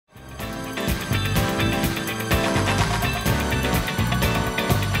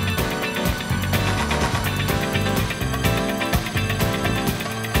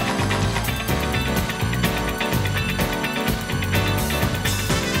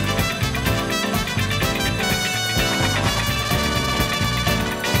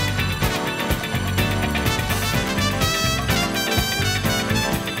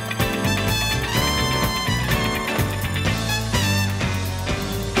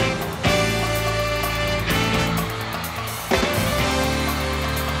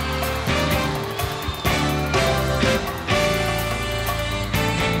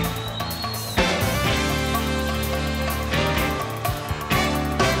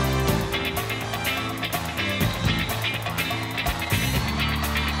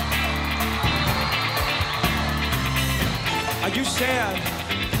said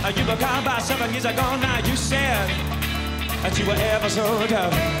you were caught by 7 years ago. Now you said that you were ever so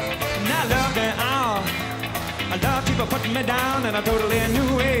tough. And I love me all. I love people putting me down in a totally new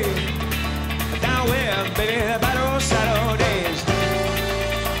way. Down with, baby, bad old sad old days.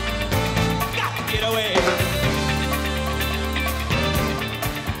 Got to get away.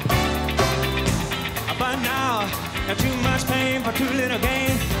 But now, too much pain for too little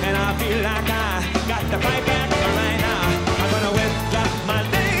gain, and I feel like I got to fight back right now. I'm gonna withdraw my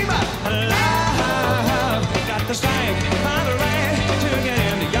name alive. Got to strike, find a way to get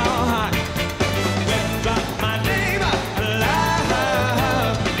into your heart. Withdraw my name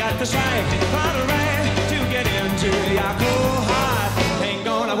alive. Got to strike, find a way to get into your cold heart. Ain't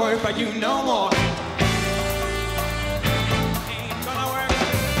gonna work for you no more.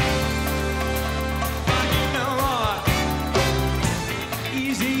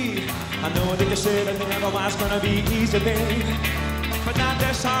 I know that you said that it never was gonna be easy, babe, but not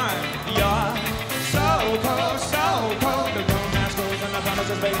this hard. You're so cold, so cold. The romance goes and the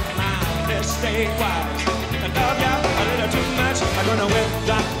promises, babe. My mistake was I love you a little too much. I'm gonna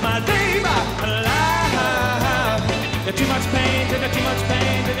withdraw my baby alive. There's too much pain, there's too much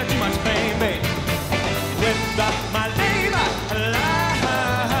pain, there's too much pain, babe. Withdraw my baby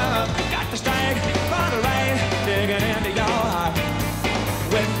alive. Got to strike for the right, digging into your heart.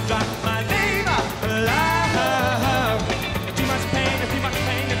 Withdraw my name alive. Too much pain, too much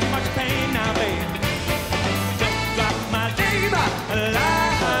pain, too much pain now, babe. Withdraw my name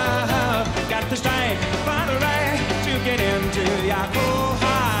alive. Got to strike for the right to get into your cold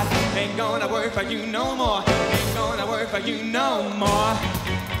heart. Ain't gonna work for you no more. Ain't gonna work for you no more.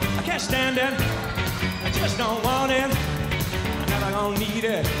 I can't stand it. I just don't want it. I'm never gonna need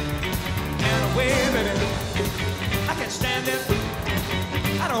it. And away, baby. I can't stand it.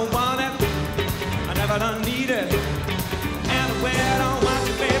 I don't want it, I never done need it. And away, I don't want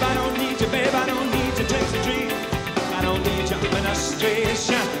you, babe, I don't need you, babe, I don't need you, takes a dream. I don't need you in a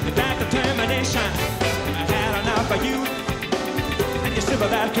station, that determination. I had enough of you, and you're still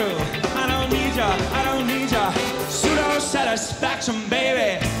that crew. I don't need you, pseudo-satisfaction,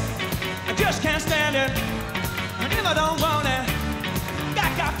 baby. I just can't stand it, I never don't want it.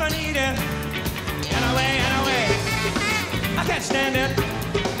 Got to need it, and away, I can't stand it.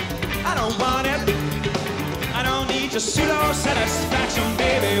 I don't want it. I don't need your pseudo-satisfaction,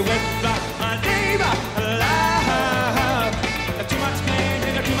 baby. With